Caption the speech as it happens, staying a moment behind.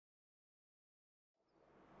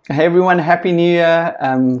Hey everyone, Happy New Year.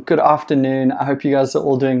 Good afternoon. I hope you guys are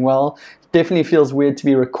all doing well. Definitely feels weird to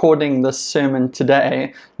be recording this sermon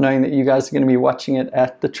today, knowing that you guys are going to be watching it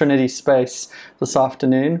at the Trinity Space this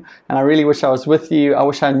afternoon. And I really wish I was with you. I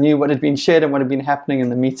wish I knew what had been shared and what had been happening in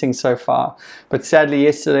the meeting so far. But sadly,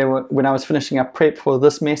 yesterday when I was finishing up prep for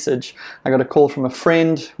this message, I got a call from a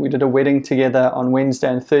friend. We did a wedding together on Wednesday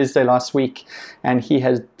and Thursday last week, and he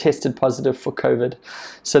had tested positive for COVID.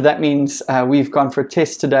 So that means we've gone for a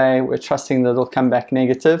test today. We're trusting that it'll come back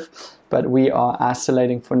negative, but we are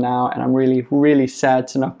isolating for now, and I'm really, really sad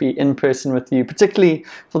to not be in person with you, particularly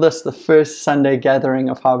for this, the first Sunday gathering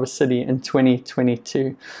of Harbour City in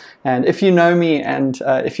 2022. And if you know me and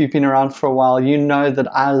if you've been around for a while, you know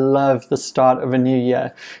that I love the start of a new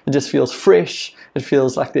year. It just feels fresh. It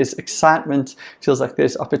feels like there's excitement. It feels like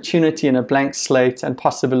there's opportunity and a blank slate and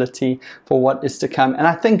possibility for what is to come. And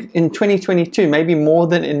I think in 2022, maybe more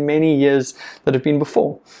than in many years that have been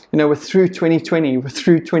before. You know, we're through 2020, we're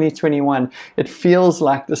through 2021. It feels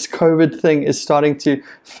like this COVID thing is starting to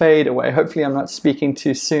fade away. Hopefully I'm not speaking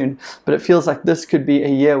too soon, but it feels like this could be a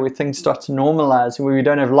year where things start to normalize, where we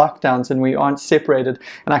don't have lockdowns and we aren't separated.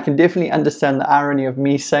 And I can definitely understand the irony of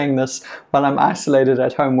me saying this while I'm isolated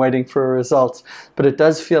at home waiting for a result. But it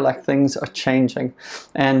does feel like things are changing.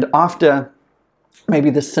 And after maybe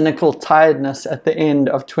the cynical tiredness at the end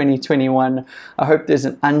of 2021, I hope there's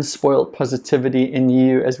an unspoiled positivity in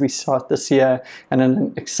you as we start this year, and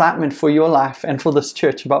an excitement for your life and for this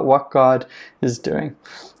church about what God is doing.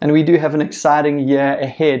 And we do have an exciting year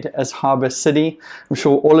ahead as Harbour City. I'm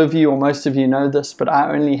sure all of you or most of you know this, but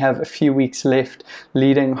I only have a few weeks left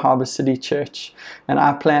leading Harbour City Church. And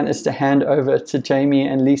our plan is to hand over to Jamie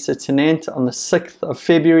and Lisa Tennant on the 6th of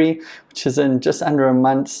February, which is in just under a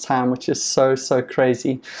month's time, which is so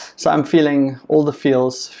crazy. So I'm feeling all the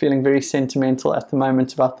feels, feeling very sentimental at the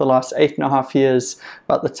moment about the last 8.5 years,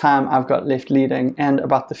 about the time I've got left leading, and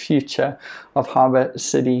about the future of Harbour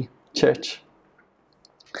City Church.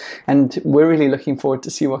 And we're really looking forward to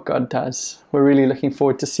see what God does. We're really looking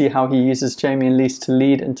forward to see how He uses Jamie and Lise to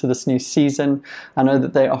lead into this new season. I know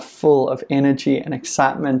that they are full of energy and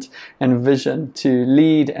excitement and vision to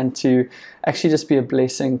lead and to actually just be a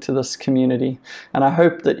blessing to this community. And I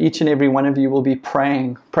hope that each and every one of you will be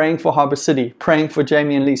praying for Harbour City, praying for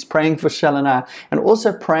Jamie and Lise, praying for Shell and I, and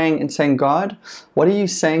also praying and saying, God, what are you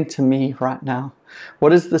saying to me right now? What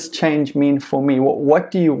does this change mean for me?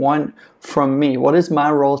 What do you want from me? What is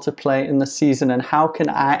my role to play in the season, and how can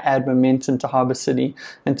I add momentum to Harbour City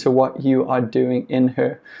and to what you are doing in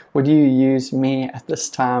her? Would you use me at this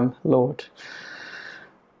time, Lord?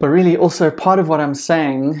 But really also part of what I'm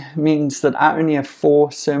saying means that I only have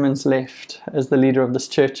 4 sermons left as the leader of this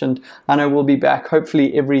church, and I know we'll be back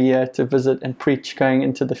hopefully every year to visit and preach going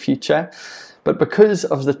into the future. But because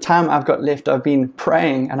of the time I've got left, I've been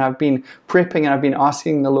praying and I've been prepping and I've been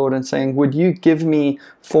asking the Lord and saying, would you give me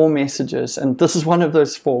 4 messages? And this is one of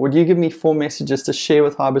those 4. Would you give me 4 messages to share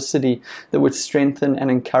with Harbour City that would strengthen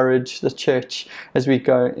and encourage the church as we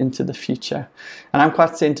go into the future? And I'm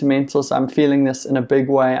quite sentimental, so I'm feeling this in a big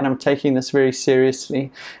way, and I'm taking this very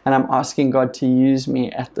seriously. And I'm asking God to use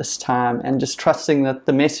me at this time, and just trusting that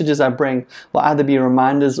the messages I bring will either be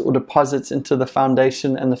reminders or deposits into the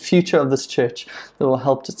foundation and the future of this church that will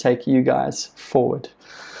help to take you guys forward.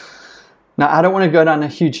 Now, I don't want to go down a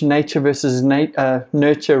huge nature versus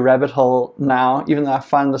nurture rabbit hole now, even though I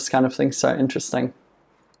find this kind of thing so interesting.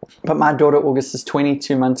 But my daughter August is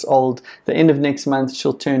 22 months old. The end of next month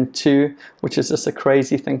she'll turn 2, which is just a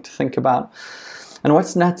crazy thing to think about. And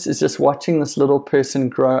what's nuts is just watching this little person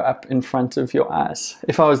grow up in front of your eyes.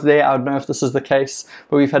 If I was there, I would know if this is the case,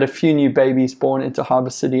 but we've had a few new babies born into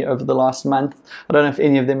Harbour City over the last month. I don't know if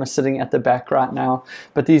any of them are sitting at the back right now,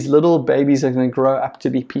 but these little babies are going to grow up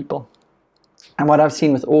to be people. And what I've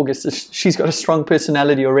seen with August is she's got a strong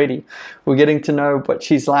personality already. We're getting to know what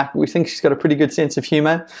she's like. We think she's got a pretty good sense of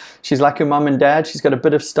humor. She's like her mum and dad. She's got a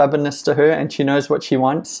bit of stubbornness to her, and she knows what she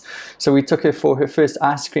wants. So we took her for her first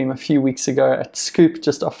ice cream a few weeks ago at Scoop,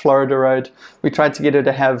 just off Florida Road. We tried to get her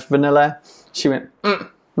to have vanilla. She went,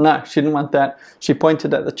 No, she didn't want that. She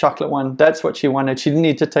pointed at the chocolate one. That's what she wanted. She didn't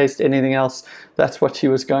need to taste anything else. That's what she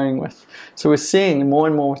was going with. So we're seeing more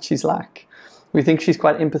and more what she's like. We think she's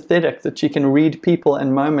quite empathetic, that she can read people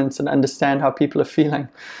and moments and understand how people are feeling.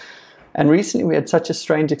 And recently we had such a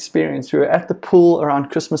strange experience. We were at the pool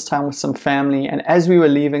around Christmas time with some family, and as we were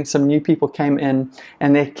leaving, some new people came in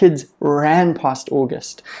and their kids ran past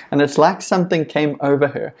August. And it's like something came over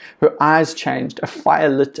her. Her eyes changed, a fire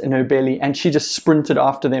lit in her belly, and she just sprinted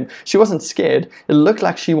after them. She wasn't scared. It looked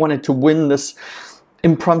like she wanted to win this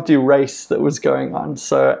impromptu race that was going on.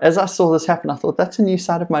 So as I saw this happen, I thought, that's a new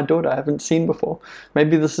side of my daughter I haven't seen before.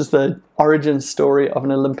 Maybe this is the origin story of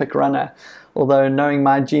an Olympic runner. Although knowing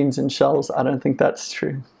my genes and shells, I don't think that's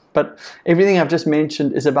true. But everything I've just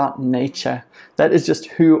mentioned is about nature. That is just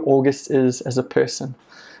who August is as a person.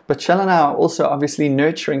 But Shell and I are also obviously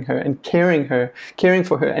nurturing her and caring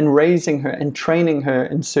for her and raising her and training her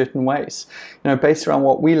in certain ways, based around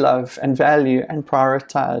what we love and value and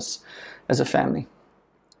prioritize as a family.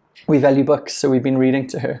 We value books, so we've been reading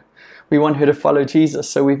to her. We want her to follow Jesus,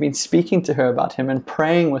 so we've been speaking to her about him and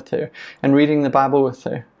praying with her and reading the Bible with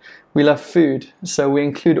her. We love food, so we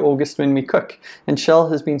include August when we cook. And Shell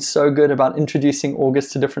has been so good about introducing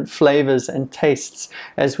August to different flavors and tastes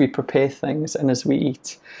as we prepare things and as we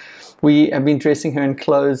eat. We have been dressing her in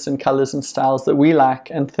clothes and colors and styles that we like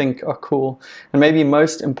and think are cool. And maybe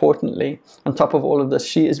most importantly, on top of all of this,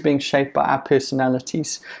 she is being shaped by our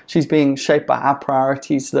personalities. She's being shaped by our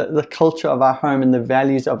priorities, the culture of our home and the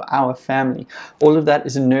values of our family. All of that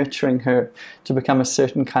is nurturing her to become a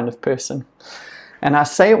certain kind of person. And I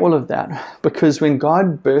say all of that because when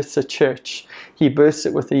God births a church, he births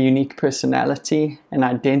it with a unique personality and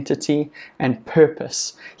identity and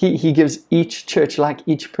purpose. He gives each church, like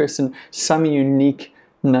each person, some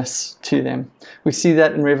uniqueness to them. We see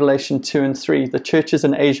that in Revelation 2 and 3. The churches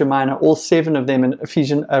in Asia Minor, all 7 of them in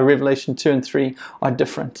Revelation 2 and 3 are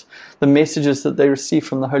different. The messages that they receive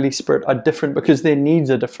from the Holy Spirit are different because their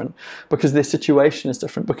needs are different, because their situation is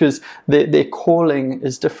different, because their calling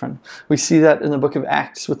is different. We see that in the book of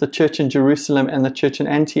Acts with the church in Jerusalem and the church in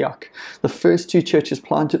Antioch. The first 2 churches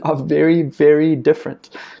planted are very, very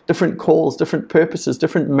different. Different calls, different purposes,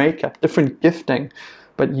 different makeup, different gifting,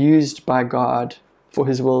 but used by God for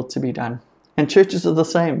his will to be done. And churches are the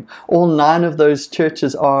same. All 9 of those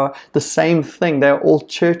churches are the same thing. They're all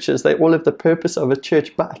churches. They all have the purpose of a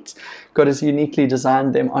church, but God has uniquely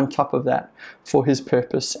designed them on top of that for his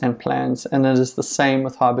purpose and plans. And it is the same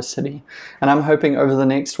with Harbour City. And I'm hoping over the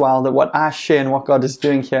next while that what I share and what God is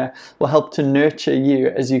doing here will help to nurture you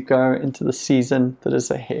as you go into the season that is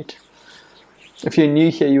ahead. If you're new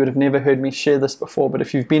here, you would have never heard me share this before, but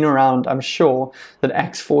if you've been around, I'm sure that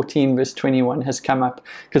Acts 14 verse 21 has come up,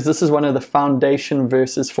 because this is one of the foundation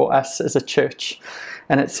verses for us as a church.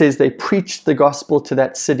 And it says, they preached the gospel to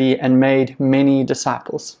that city and made many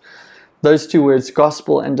disciples. Those 2 words,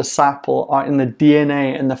 gospel and disciple, are in the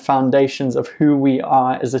DNA and the foundations of who we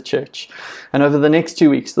are as a church. And over the next 2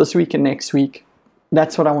 weeks, this week and next week,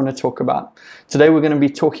 that's what I want to talk about. Today we're going to be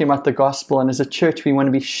talking about the gospel, and as a church we want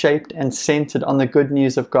to be shaped and centered on the good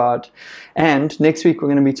news of God. And next week we're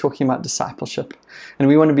going to be talking about discipleship. And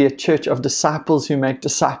we want to be a church of disciples who make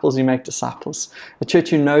disciples who make disciples. A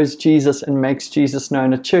church who knows Jesus and makes Jesus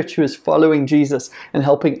known. A church who is following Jesus and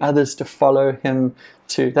helping others to follow him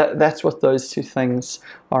too. That's what those 2 things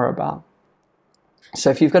are about. So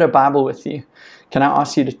if you've got a Bible with you, can I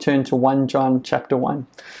ask you to turn to 1 John chapter 1?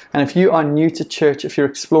 And if you are new to church, if you're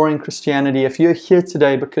exploring Christianity, if you're here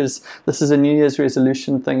today because this is a New Year's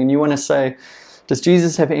resolution thing and you want to say, does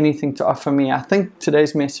Jesus have anything to offer me? I think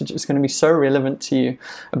today's message is going to be so relevant to you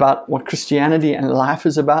about what Christianity and life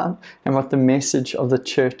is about and what the message of the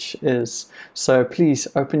church is. So please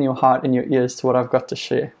open your heart and your ears to what I've got to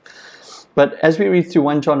share. But as we read through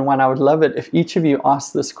 1 John 1, I would love it if each of you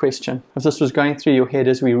asked this question, if this was going through your head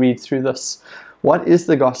as we read through this. What is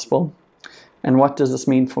the gospel, and what does this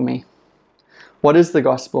mean for me? What is the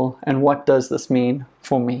gospel, and what does this mean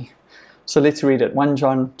for me? So let's read it. 1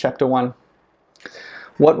 John chapter 1.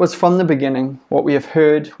 What was from the beginning, what we have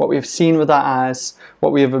heard, what we have seen with our eyes,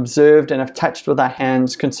 what we have observed and have touched with our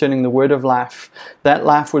hands concerning the word of life, that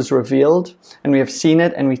life was revealed, and we have seen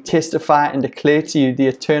it, and we testify and declare to you the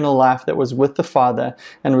eternal life that was with the Father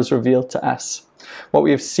and was revealed to us. What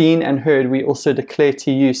we have seen and heard we also declare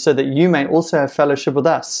to you, so that you may also have fellowship with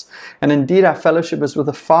us. And indeed our fellowship is with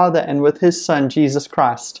the Father and with his Son, Jesus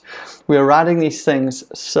Christ. We are writing these things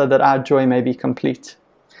so that our joy may be complete.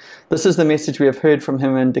 This is the message we have heard from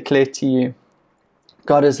him and declare to you.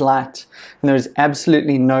 God is light, and there is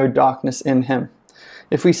absolutely no darkness in him.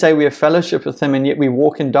 If we say we have fellowship with him and yet we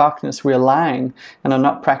walk in darkness, we are lying and are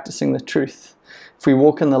not practicing the truth. If we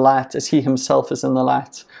walk in the light as he himself is in the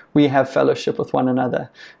light, we have fellowship with one another,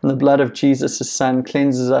 and the blood of Jesus, his Son,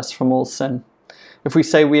 cleanses us from all sin. If we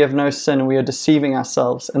say we have no sin, we are deceiving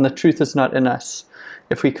ourselves, and the truth is not in us.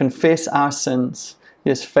 If we confess our sins, he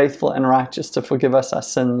is faithful and righteous to forgive us our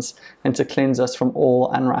sins and to cleanse us from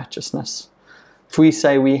all unrighteousness. If we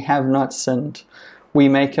say we have not sinned, we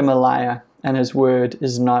make him a liar, and his word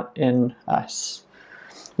is not in us.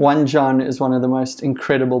 1 John is one of the most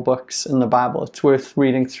incredible books in the Bible. It's worth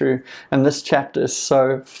reading through, and this chapter is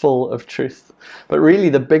so full of truth. But really,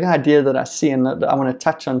 the big idea that I see and that I want to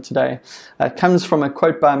touch on today comes from a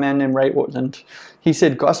quote by a man named Ray Ortlund. He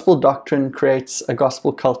said, "Gospel doctrine creates a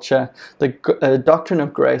gospel culture. The doctrine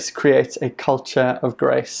of grace creates a culture of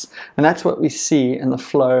grace." And that's what we see in the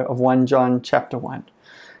flow of 1 John chapter 1.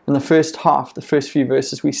 In the first half, the first few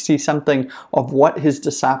verses, we see something of what his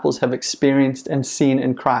disciples have experienced and seen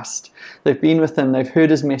in Christ. They've been with him, they've heard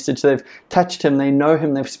his message, they've touched him, they know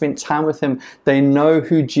him, they've spent time with him, they know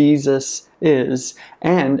who Jesus is.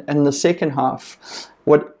 And in the second half,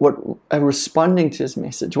 what responding to his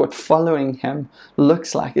message, what following him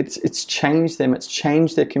looks like, it's changed them, it's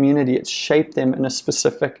changed their community, it's shaped them in a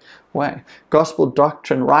specific way. Gospel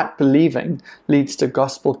doctrine, right believing, leads to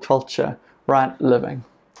gospel culture, right living.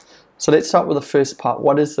 So let's start with the first part.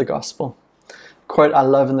 What is the gospel? Quote I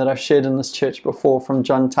love and that I've shared in this church before from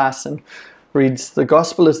John Tyson reads, "The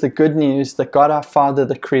gospel is the good news that God our Father,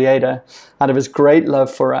 the Creator, out of his great love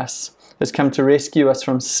for us, has come to rescue us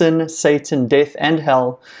from sin, Satan, death, and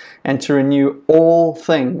hell, and to renew all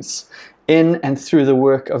things in and through the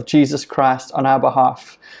work of Jesus Christ on our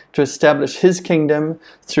behalf, to establish his kingdom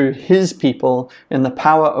through his people in the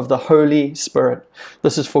power of the Holy Spirit.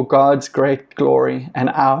 This is for God's great glory and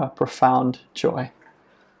our profound joy."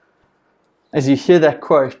 As you hear that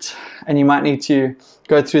quote, and you might need to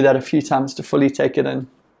go through that a few times to fully take it in,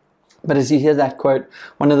 but as you hear that quote,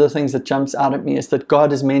 one of the things that jumps out at me is that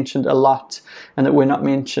God is mentioned a lot and that we're not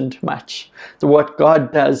mentioned much. So what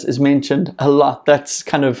God does is mentioned a lot. That's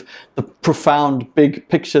kind of the profound big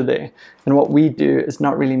picture there. And what we do is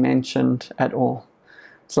not really mentioned at all.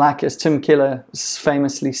 It's like, as Tim Keller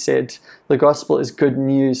famously said, the gospel is good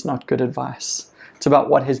news, not good advice. It's about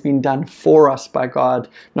what has been done for us by God,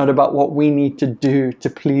 not about what we need to do to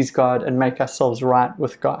please God and make ourselves right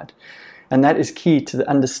with God. And that is key to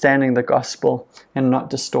understanding the gospel and not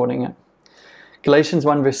distorting it. Galatians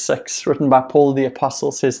 1 verse 6, written by Paul the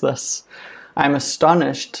Apostle, says this, "I am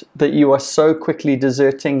astonished that you are so quickly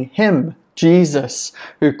deserting him, Jesus,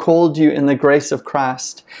 who called you in the grace of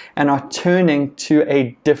Christ, and are turning to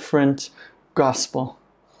a different gospel."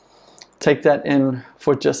 Take that in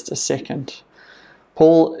for just a second.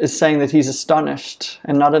 Paul is saying that he's astonished,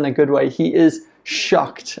 and not in a good way. He is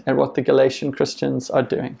shocked at what the Galatian Christians are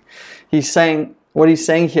doing. What he's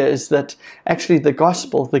saying here is that actually the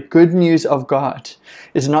gospel, the good news of God,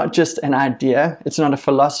 is not just an idea, it's not a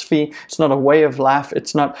philosophy, it's not a way of life,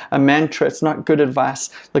 it's not a mantra, it's not good advice.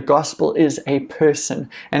 The gospel is a person,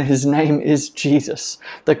 and his name is Jesus.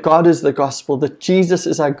 That God is the gospel, that Jesus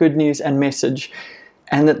is our good news and message,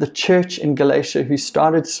 and that the church in Galatia, who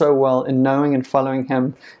started so well in knowing and following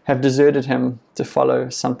him, have deserted him to follow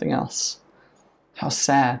something else. How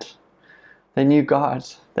sad. They knew God.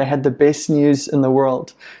 They had the best news in the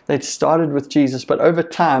world. They'd started with Jesus, but over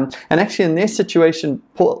time, and actually in their situation,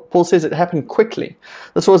 Paul says it happened quickly.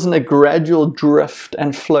 This wasn't a gradual drift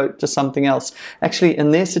and float to something else. Actually,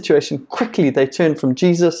 in their situation, quickly they turned from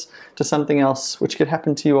Jesus to something else, which could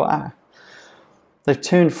happen to you or I. They've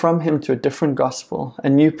turned from him to a different gospel, a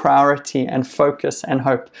new priority and focus and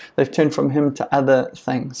hope. They've turned from him to other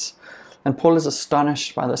things. And Paul is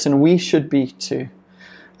astonished by this, and we should be too.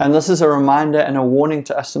 And this is a reminder and a warning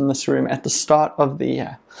to us in this room at the start of the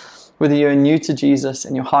year. Whether you're new to Jesus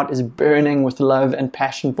and your heart is burning with love and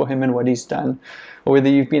passion for him and what he's done, or whether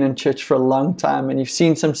you've been in church for a long time and you've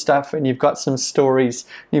seen some stuff and you've got some stories,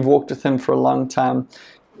 you've walked with him for a long time,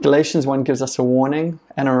 Galatians 1 gives us a warning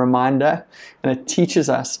and a reminder, and it teaches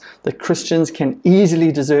us that Christians can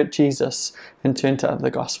easily desert Jesus and turn to other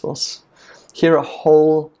gospels. Here a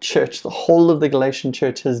whole church, the whole of the Galatian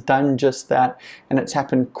church has done just that, and it's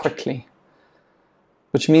happened quickly.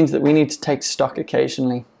 Which means that we need to take stock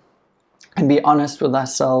occasionally and be honest with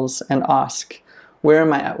ourselves and ask, where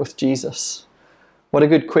am I at with Jesus? What a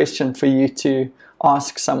good question for you to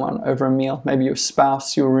ask someone over a meal, maybe your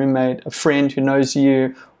spouse, your roommate, a friend who knows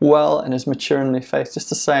you well and is mature in their faith, just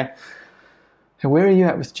to say, hey, where are you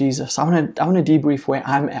at with Jesus? I want to debrief where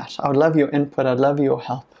I'm at. I would love your input. I'd love your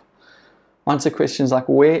help. Answer questions like,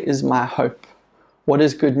 where is my hope? What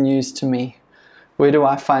is good news to me? Where do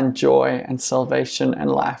I find joy and salvation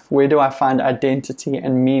and life? Where do I find identity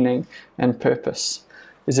and meaning and purpose?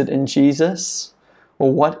 Is it in Jesus?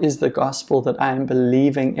 Or what is the gospel that I am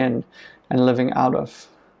believing in and living out of?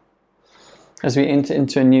 As we enter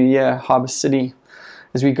into a new year, Harbour City,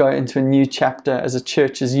 as we go into a new chapter as a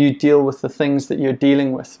church, as you deal with the things that you're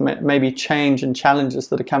dealing with, maybe change and challenges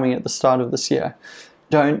that are coming at the start of this year,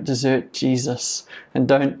 don't desert Jesus and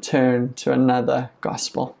don't turn to another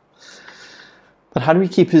gospel. But how do we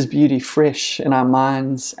keep his beauty fresh in our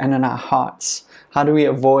minds and in our hearts? How do we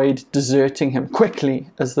avoid deserting him quickly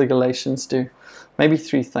as the Galatians do? Maybe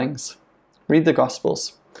 3 things. Read the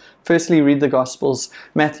Gospels. Firstly, read the Gospels.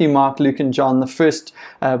 Matthew, Mark, Luke, and John, the first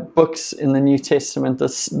books in the New Testament,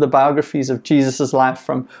 the biographies of Jesus' life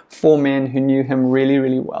from 4 men who knew him really,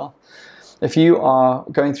 really well. If you are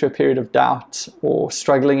going through a period of doubt or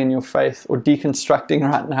struggling in your faith or deconstructing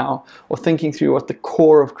right now or thinking through what the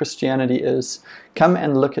core of Christianity is, come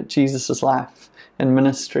and look at Jesus' life and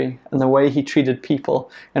ministry and the way he treated people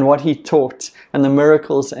and what he taught and the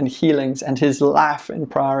miracles and healings and his life and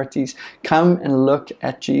priorities. Come and look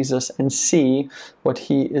at Jesus and see what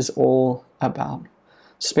he is all about.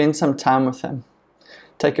 Spend some time with him.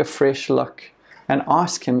 Take a fresh look and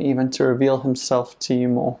ask him even to reveal himself to you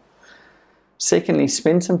more. Secondly,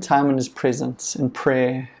 spend some time in his presence in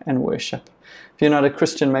prayer and worship. If you're not a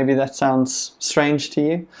Christian, maybe that sounds strange to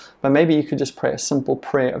you, but maybe you could just pray a simple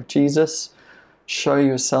prayer of, Jesus, show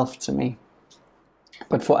yourself to me.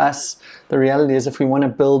 But for us, the reality is if we want to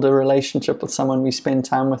build a relationship with someone, we spend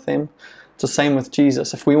time with them. It's the same with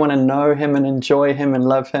Jesus. If we want to know him and enjoy him and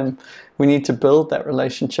love him, we need to build that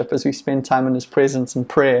relationship as we spend time in his presence in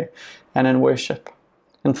prayer and in worship.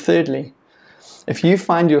 And thirdly, if you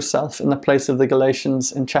find yourself in the place of the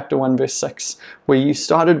Galatians in chapter 1, verse 6, where you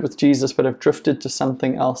started with Jesus but have drifted to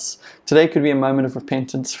something else, today could be a moment of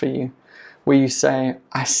repentance for you, where you say,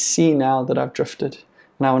 I see now that I've drifted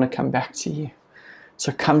and I want to come back to you.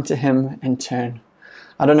 So come to him and turn.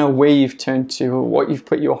 I don't know where you've turned to or what you've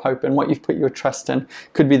put your hope in, what you've put your trust in.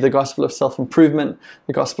 Could be the gospel of self-improvement,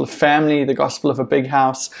 the gospel of family, the gospel of a big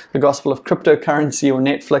house, the gospel of cryptocurrency or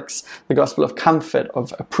Netflix, the gospel of comfort,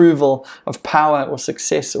 of approval, of power or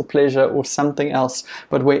success or pleasure or something else.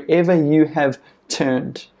 But wherever you have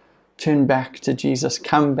turned, turn back to Jesus,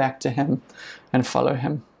 come back to him and follow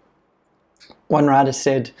him. One writer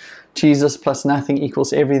said, Jesus plus nothing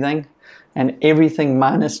equals everything, and everything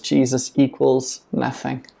minus Jesus equals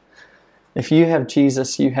nothing. If you have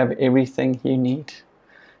Jesus, you have everything you need.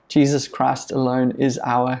 Jesus Christ alone is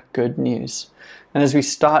our good news. And as we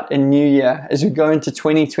start a new year, as we go into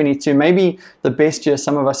 2022, maybe the best year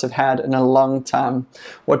some of us have had in a long time,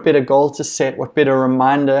 what better goal to set, what better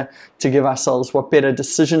reminder to give ourselves, what better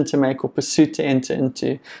decision to make or pursuit to enter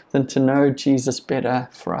into than to know Jesus better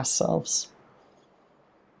for ourselves.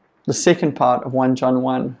 The second part of 1 John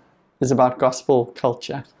 1 is about gospel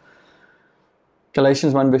culture.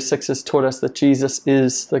 Galatians 1 verse 6 has taught us that Jesus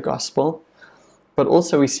is the gospel, but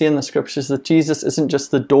also we see in the scriptures that Jesus isn't just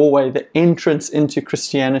the doorway, the entrance into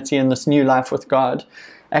Christianity and this new life with God.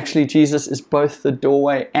 Actually, Jesus is both the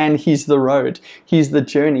doorway and he's the road. He's the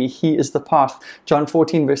journey. He is the path. John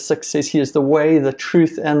 14 verse 6 says he is the way, the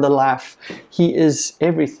truth, and the life. He is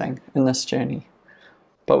everything in this journey.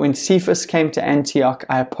 But when Cephas came to Antioch,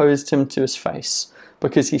 I opposed him to his face,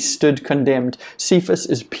 because he stood condemned. Cephas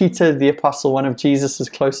is Peter the apostle, one of Jesus'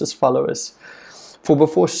 closest followers. For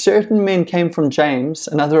before certain men came from James,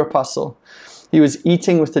 another apostle, he was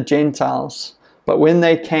eating with the Gentiles. But when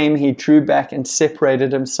they came, he drew back and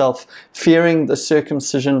separated himself, fearing the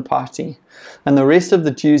circumcision party. And the rest of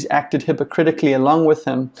the Jews acted hypocritically along with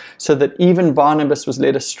him, so that even Barnabas was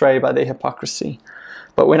led astray by their hypocrisy.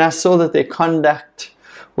 But when I saw that their conduct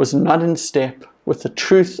was not in step with the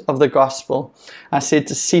truth of the gospel, I said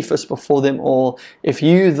to Cephas before them all, if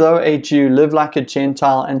you, though a Jew, live like a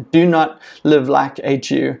Gentile and do not live like a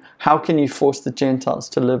Jew, how can you force the Gentiles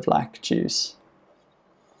to live like Jews?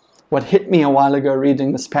 What hit me a while ago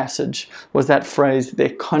reading this passage was that phrase, their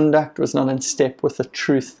conduct was not in step with the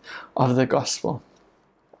truth of the gospel.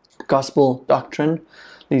 Gospel doctrine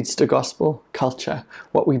leads to gospel culture.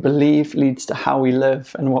 What we believe leads to how we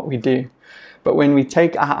live and what we do. But when we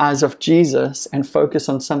take our eyes off Jesus and focus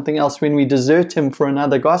on something else, when we desert him for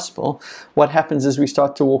another gospel, what happens is we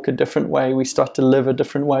start to walk a different way, we start to live a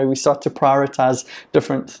different way, we start to prioritize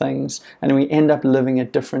different things, and we end up living a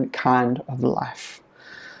different kind of life.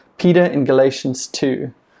 Peter in Galatians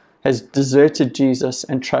 2 has deserted Jesus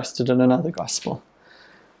and trusted in another gospel.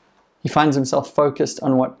 He finds himself focused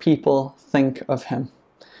on what people think of him.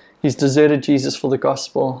 He's deserted Jesus for the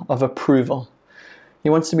gospel of approval. He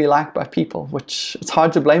wants to be liked by people, which it's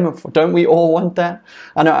hard to blame him for. Don't we all want that?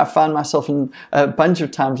 I know I found myself in a bunch of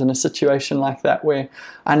times in a situation like that where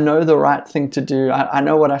I know the right thing to do. I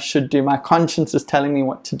know what I should do. My conscience is telling me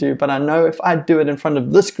what to do. But I know if I do it in front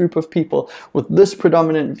of this group of people with this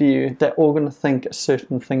predominant view, they're all going to think a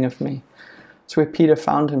certain thing of me. It's where Peter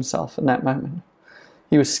found himself in that moment.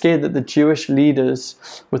 He was scared that the Jewish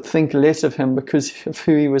leaders would think less of him because of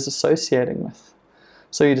who he was associating with.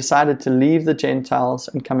 So he decided to leave the Gentiles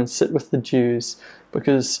and come and sit with the Jews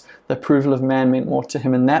because the approval of man meant more to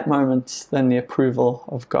him in that moment than the approval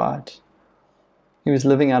of God. He was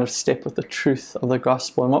living out of step with the truth of the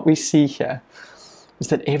gospel. And what we see here is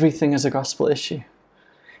that everything is a gospel issue.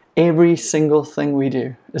 Every single thing we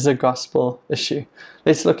do is a gospel issue.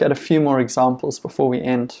 Let's look at a few more examples before we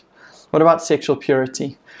end. What about sexual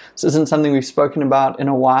purity? This isn't something we've spoken about in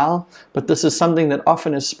a while, but this is something that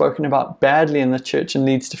often is spoken about badly in the church and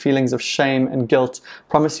leads to feelings of shame and guilt.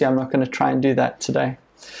 Promise you, I'm not going to try and do that today.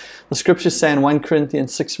 The scriptures say in 1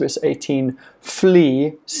 Corinthians 6 verse 18,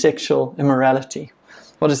 flee sexual immorality.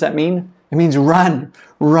 What does that mean? It means run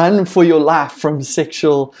for your life from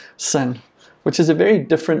sexual sin, which is a very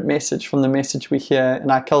different message from the message we hear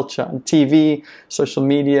in our culture, on TV, social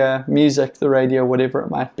media, music, the radio, whatever it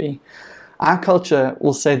might be. Our culture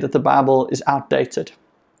will say that the Bible is outdated.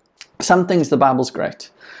 Some things the Bible's great.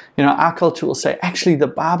 Our culture will say, actually, the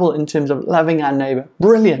Bible in terms of loving our neighbor,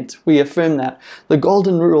 brilliant, we affirm that. The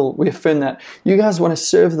golden rule, we affirm that. You guys want to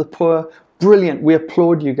serve the poor, brilliant, we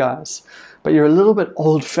applaud you guys. But you're a little bit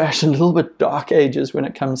old-fashioned, a little bit dark ages when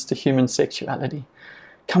it comes to human sexuality.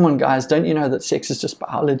 Come on, guys, don't you know that sex is just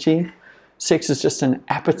biology? Sex is just an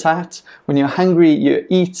appetite. When you're hungry, you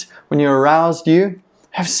eat. When you're aroused, you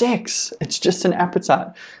have sex. It's just an appetite.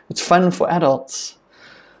 It's fun for adults.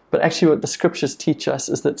 But actually what the scriptures teach us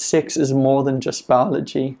is that sex is more than just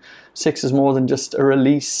biology. Sex is more than just a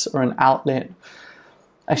release or an outlet.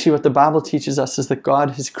 Actually what the Bible teaches us is that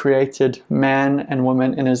God has created man and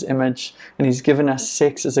woman in his image, and he's given us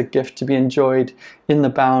sex as a gift to be enjoyed in the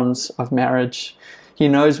bounds of marriage. He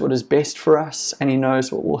knows what is best for us, and he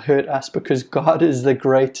knows what will hurt us, because God is the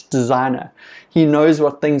great designer. He knows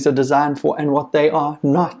what things are designed for and what they are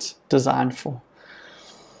not designed for.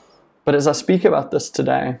 But as I speak about this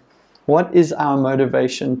today, what is our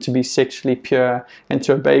motivation to be sexually pure and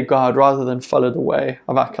to obey God rather than follow the way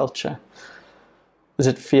of our culture? Is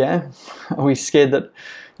it fear? Are we scared that,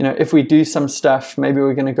 if we do some stuff, maybe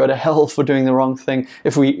we're going to go to hell for doing the wrong thing?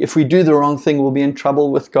 If we do the wrong thing, we'll be in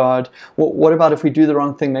trouble with God. What about if we do the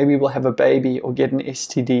wrong thing? Maybe we'll have a baby or get an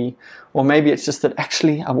STD. Or maybe it's just that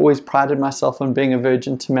actually I've always prided myself on being a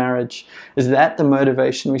virgin to marriage. Is that the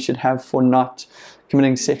motivation we should have for not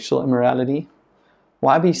committing sexual immorality?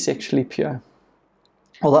 Why be sexually pure?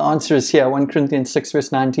 Well, the answer is here, 1 Corinthians 6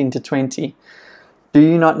 verse 19 to 20. Do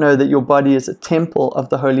you not know that your body is a temple of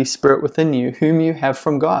the Holy Spirit within you, whom you have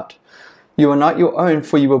from God? You are not your own,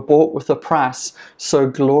 for you were bought with a price, so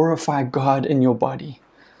glorify God in your body.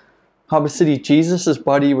 Harbour City, Jesus'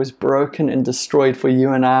 body was broken and destroyed for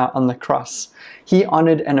you and I on the cross. He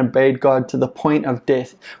honored and obeyed God to the point of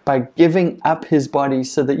death by giving up his body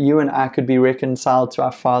so that you and I could be reconciled to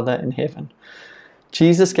our Father in heaven.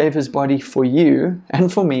 Jesus gave his body for you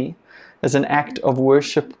and for me as an act of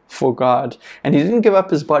worship for God. And he didn't give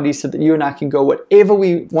up his body so that you and I can go whatever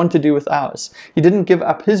we want to do with ours. He didn't give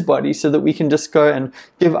up his body so that we can just go and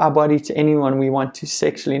give our body to anyone we want to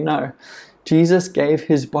sexually know. Jesus gave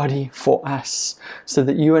his body for us so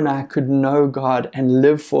that you and I could know God and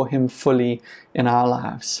live for him fully in our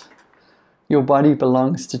lives. Your body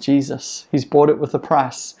belongs to Jesus. He's bought it with a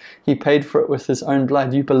price. He paid for it with his own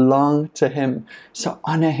blood. You belong to him. So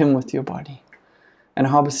honor him with your body. And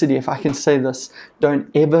Harbour City, if I can say this, don't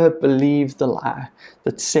ever believe the lie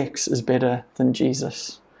that sex is better than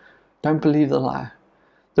Jesus. Don't believe the lie.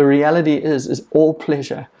 The reality is all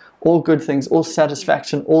pleasure, all good things, all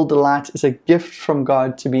satisfaction, all delight is a gift from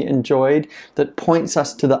God to be enjoyed that points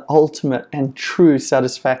us to the ultimate and true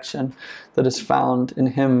satisfaction that is found in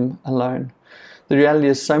him alone. The reality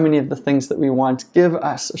is so many of the things that we want give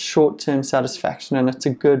us a short-term satisfaction, and it's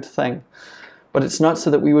a good thing. But it's not so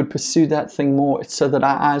that we would pursue that thing more. It's so that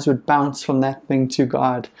our eyes would bounce from that thing to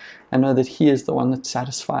God and know that he is the one that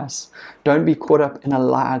satisfies. Don't be caught up in a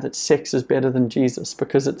lie that sex is better than Jesus,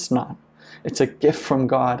 because it's not. It's a gift from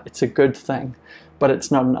God. It's a good thing, but it's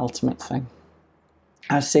not an ultimate thing.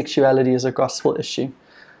 Our sexuality is a gospel issue.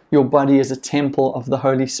 Your body is a temple of the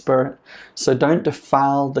Holy Spirit. So don't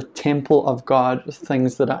defile the temple of God with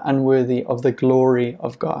things that are unworthy of the glory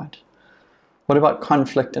of God. What about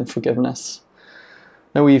conflict and forgiveness?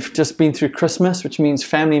 Now, we've just been through Christmas, which means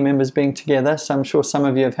family members being together. So I'm sure some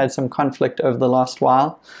of you have had some conflict over the last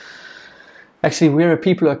while. Actually, we're a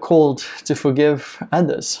people who are called to forgive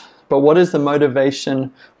others. But what is the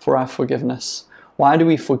motivation for our forgiveness? Why do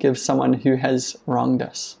we forgive someone who has wronged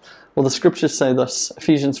us? Well, the scriptures say this,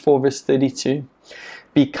 Ephesians 4 verse 32.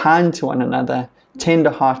 Be kind to one another,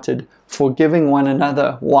 tender-hearted, forgiving one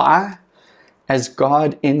another. Why? As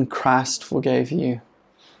God in Christ forgave you.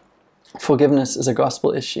 Forgiveness is a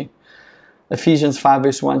gospel issue. Ephesians 5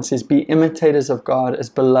 verse 1 says, "Be imitators of God as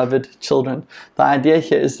beloved children." The idea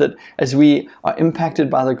here is that as we are impacted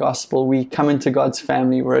by the gospel, we come into God's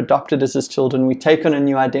family, we're adopted as His children, we take on a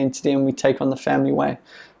new identity, and we take on the family way.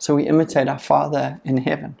 So we imitate our Father in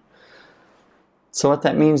heaven. So what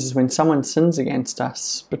that means is when someone sins against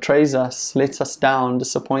us, betrays us, lets us down,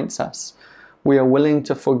 disappoints us, we are willing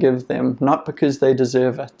to forgive them, not because they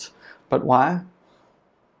deserve it, but why?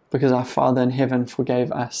 Because our Father in heaven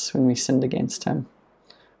forgave us when we sinned against Him.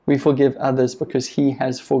 We forgive others because He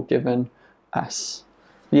has forgiven us.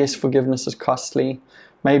 Yes, forgiveness is costly.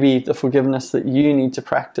 Maybe the forgiveness that you need to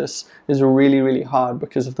practice is really, really hard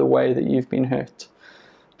because of the way that you've been hurt.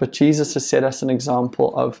 But Jesus has set us an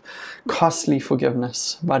example of costly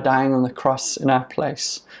forgiveness by dying on the cross in our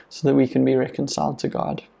place so that we can be reconciled to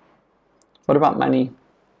God. What about money?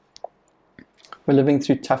 We're living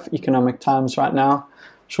through tough economic times right now.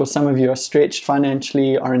 I'm sure some of you are stretched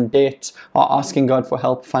financially, are in debt, are asking God for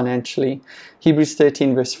help financially. Hebrews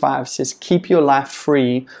 13 verse 5 says, "Keep your life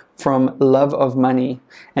free from love of money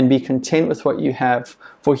and be content with what you have,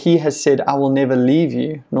 for He has said, I will never leave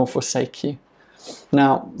you nor forsake you."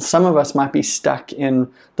 Now, some of us might be stuck in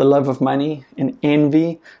the love of money, in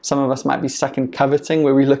envy. Some of us might be stuck in coveting,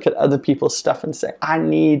 where we look at other people's stuff and say, I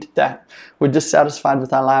need that. We're dissatisfied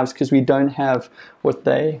with our lives because we don't have what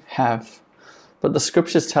they have. But the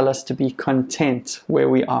scriptures tell us to be content where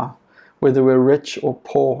we are, whether we're rich or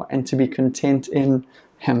poor, and to be content in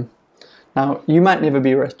Him. Now, you might never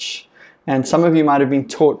be rich. And some of you might have been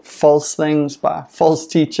taught false things by false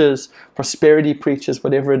teachers, prosperity preachers,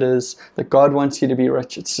 whatever it is, that God wants you to be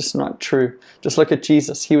rich. It's just not true. Just look at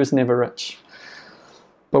Jesus. He was never rich.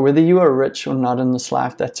 But whether you are rich or not in this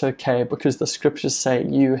life, that's okay, because the scriptures say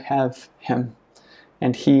you have Him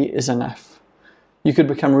and He is enough. You could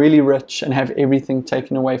become really rich and have everything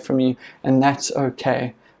taken away from you, and that's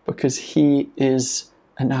okay, because He is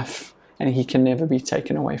enough and He can never be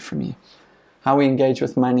taken away from you. How we engage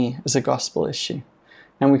with money is a gospel issue.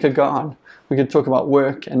 And we could go on. We could talk about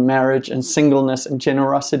work and marriage and singleness and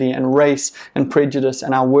generosity and race and prejudice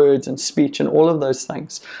and our words and speech and all of those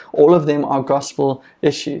things. All of them are gospel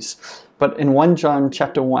issues. But in 1 John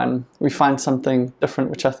chapter 1, we find something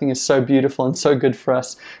different, which I think is so beautiful and so good for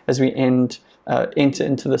us as we enter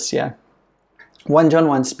into this year. 1 John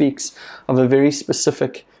 1 speaks of a very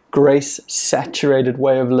specific grace-saturated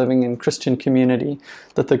way of living in Christian community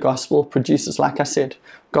that the gospel produces. Like I said,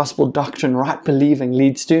 gospel doctrine, right believing,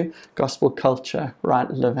 leads to gospel culture,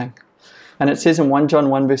 right living. And it says in 1 John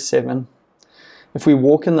 1 verse 7, "If we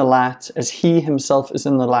walk in the light as He Himself is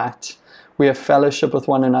in the light, we have fellowship with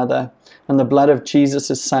one another, and the blood of Jesus,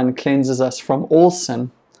 His Son, cleanses us from all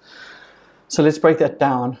sin." So let's break that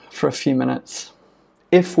down for a few minutes.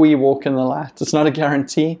 If we walk in the light, it's not a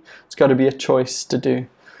guarantee, it's got to be a choice to do.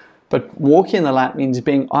 But walking in the light means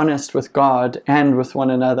being honest with God and with one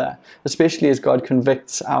another, especially as God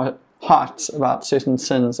convicts our hearts about certain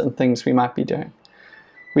sins and things we might be doing.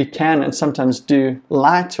 We can and sometimes do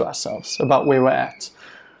lie to ourselves about where we're at,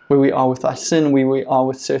 where we are with our sin, where we are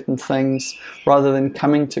with certain things, rather than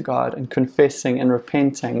coming to God and confessing and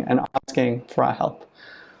repenting and asking for our help.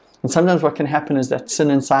 And sometimes what can happen is that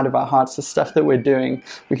sin inside of our hearts, the stuff that we're doing,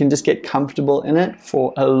 we can just get comfortable in it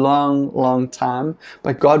for a long, long time.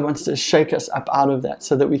 But God wants to shake us up out of that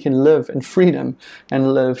so that we can live in freedom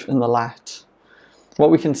and live in the light.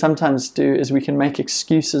 What we can sometimes do is we can make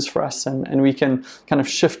excuses for our sin, and we can kind of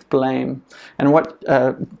shift blame. And what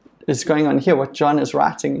is going on here, what John is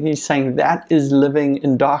writing, he's saying that is living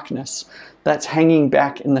in darkness. That's hanging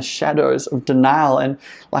back in the shadows of denial and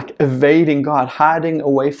like evading God, hiding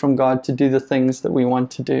away from God to do the things that we want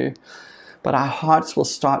to do. But our hearts will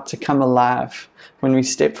start to come alive when we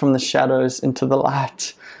step from the shadows into the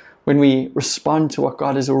light, when we respond to what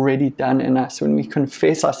God has already done in us, when we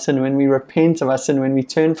confess our sin, when we repent of our sin, when we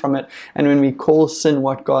turn from it, and when we call sin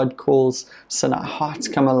what God calls sin. Our hearts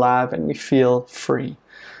come alive and we feel free.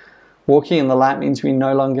 Walking in the light means we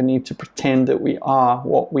no longer need to pretend that we are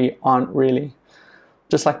what we aren't really.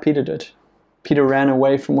 Just like Peter did. Peter ran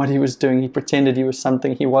away from what he was doing. He pretended he was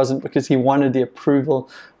something he wasn't because he wanted the approval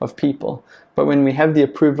of people. But when we have the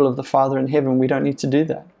approval of the Father in heaven, we don't need to do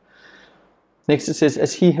that. Next it says,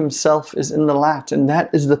 as He Himself is in the light, and that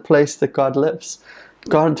is the place that God lives.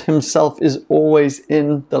 God Himself is always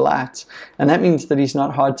in the light. And that means that He's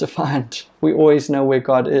not hard to find. We always know where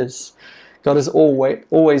God is. God is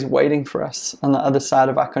always waiting for us on the other side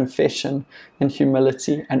of our confession and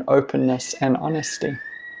humility and openness and honesty.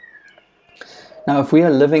 Now, if we are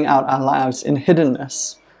living out our lives in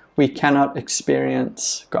hiddenness, we cannot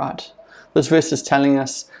experience God. This verse is telling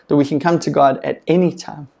us that we can come to God at any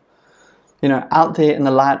time. out there in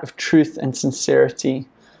the light of truth and sincerity.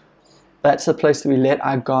 That's the place that we let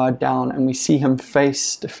our guard down and we see him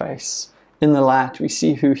face to face. In the light, we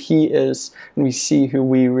see who he is and we see who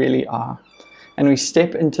we really are. And we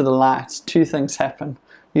step into the light, two things happen.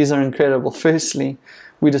 These are incredible. Firstly,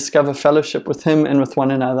 we discover fellowship with him and with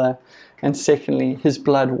one another. And secondly, his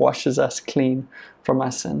blood washes us clean from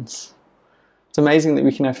our sins. It's amazing that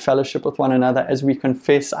we can have fellowship with one another as we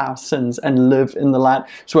confess our sins and live in the light.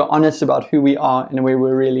 So we're honest about who we are and where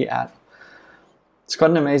we're really at. It's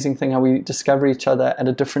quite an amazing thing how we discover each other at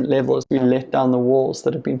a different level as we let down the walls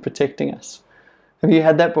that have been protecting us. Have you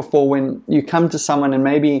had that before, when you come to someone and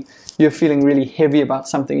maybe you're feeling really heavy about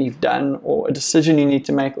something you've done or a decision you need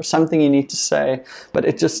to make or something you need to say, but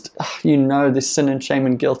it just, there's sin and shame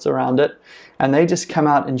and guilt around it, and they just come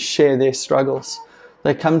out and share their struggles.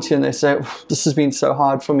 They come to you and they say, this has been so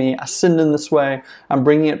hard for me. I sinned in this way. I'm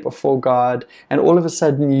bringing it before God. And all of a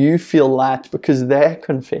sudden you feel light because they're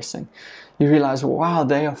confessing. You realize, wow,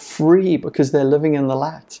 they are free because they're living in the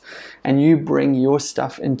light. And you bring your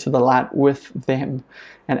stuff into the light with them.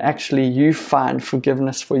 And actually you find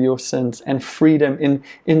forgiveness for your sins and freedom in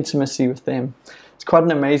intimacy with them. It's quite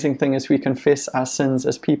an amazing thing as we confess our sins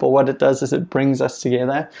as people. What it does is it brings us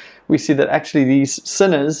together. We see that actually these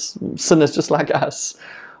sinners just like us,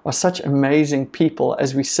 are such amazing people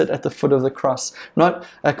as we sit at the foot of the cross, not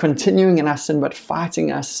continuing in our sin, but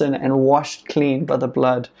fighting our sin and washed clean by the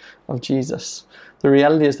blood of Jesus. The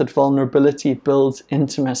reality is that vulnerability builds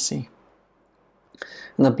intimacy.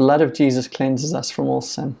 And the blood of Jesus cleanses us from all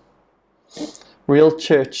sin. Real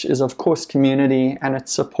church is, of course, community and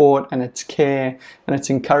its support and its care and its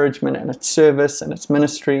encouragement and its service and its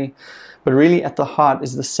ministry. But really at the heart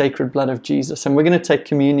is the sacred blood of Jesus. And we're going to take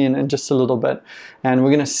communion in just a little bit. And we're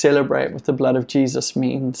going to celebrate what the blood of Jesus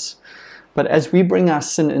means. But as we bring our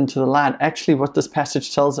sin into the light, actually what this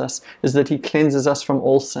passage tells us is that he cleanses us from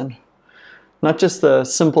all sin. Not just the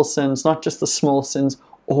simple sins, not just the small sins,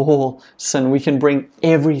 all sin. We can bring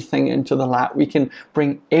everything into the light. We can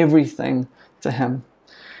bring everything to him.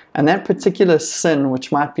 And that particular sin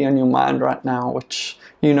which might be on your mind right now, which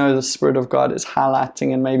the Spirit of God is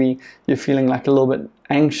highlighting, and maybe you're feeling like a little bit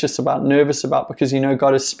anxious about, nervous about, because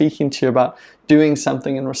God is speaking to you about doing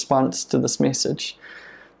something in response to this message.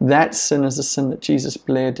 That sin is a sin that Jesus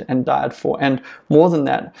bled and died for. And more than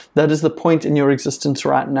that, that is the point in your existence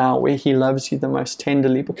right now where he loves you the most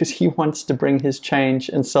tenderly, because he wants to bring his change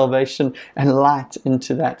and salvation and light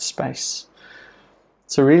into that space.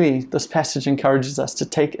 So really, this passage encourages us to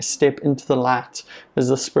take a step into the light as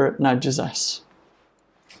the Spirit nudges us,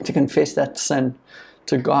 to confess that sin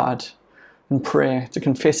to God in prayer, to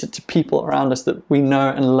confess it to people around us that we know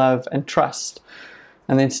and love and trust,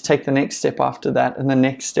 and then to take the next step after that, and the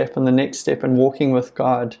next step and the next step, and walking with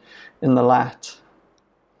God in the light.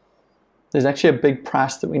 There's actually a big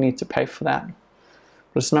price that we need to pay for that,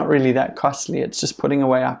 but it's not really that costly. It's just putting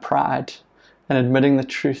away our pride and admitting the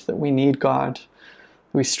truth that we need God.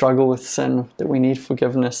 We struggle with sin, that we need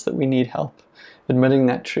forgiveness, that we need help. Admitting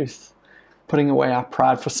that truth, putting away our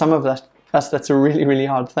pride. For some of us, that's a really, really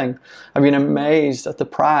hard thing. I've been amazed at the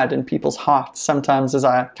pride in people's hearts sometimes as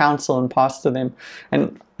I counsel and pastor them.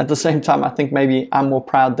 And at the same time, I think maybe I'm more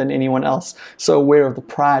proud than anyone else, so aware of the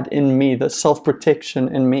pride in me, the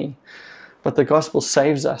self-protection in me. But the gospel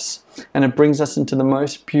saves us, and it brings us into the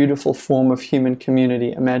most beautiful form of human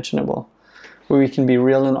community imaginable, where we can be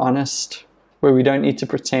real and honest, where we don't need to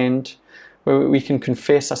pretend, where we can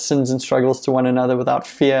confess our sins and struggles to one another without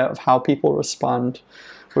fear of how people respond,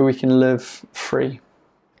 where we can live free.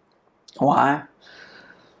 Why?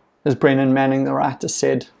 As Brennan Manning, the writer,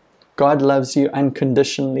 said, God loves you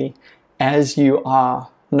unconditionally as you are,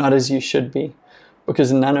 not as you should be,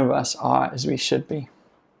 because none of us are as we should be.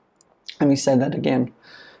 Let me say that again.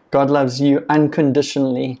 God loves you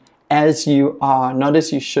unconditionally as you are, not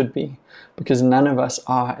as you should be, because none of us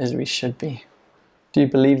are as we should be. Do you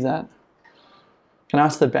believe that? Can I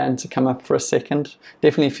ask the band to come up for a second?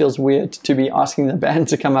 Definitely feels weird to be asking the band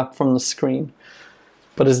to come up from the screen.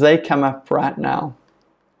 But as they come up right now,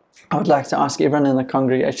 I would like to ask everyone in the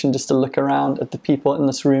congregation just to look around at the people in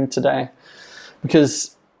this room today.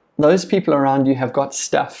 Because those people around you have got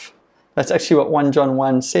stuff. That's actually what 1 John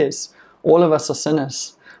 1 says. All of us are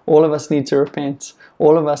sinners. All of us need to repent.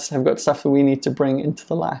 All of us have got stuff that we need to bring into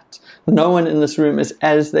the light. No one in this room is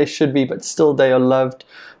as they should be, but still they are loved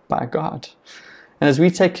by God. And as we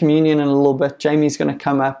take communion in a little bit, Jamie's going to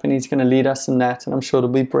come up and he's going to lead us in that, and I'm sure it'll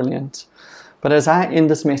be brilliant. But as I end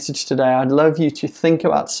this message today, I'd love you to think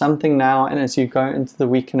about something now and as you go into the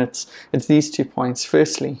week, and it's these 2 points.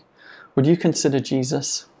 Firstly, would you consider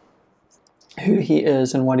Jesus? who he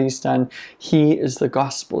is and what he's done. He is the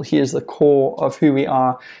gospel. He is the core of who we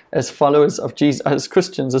are as followers of Jesus, as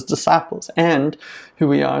Christians, as disciples, and who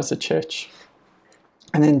we are as a church.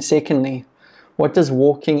 And then secondly, what does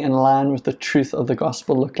walking in line with the truth of the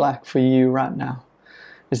gospel look like for you right now?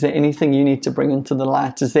 Is there anything you need to bring into the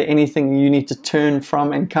light? Is there anything you need to turn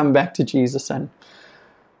from and come back to Jesus in?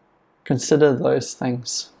 Consider those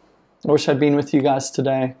things. I wish I'd been with you guys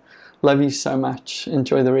today. Love you so much.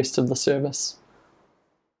 Enjoy the rest of the service.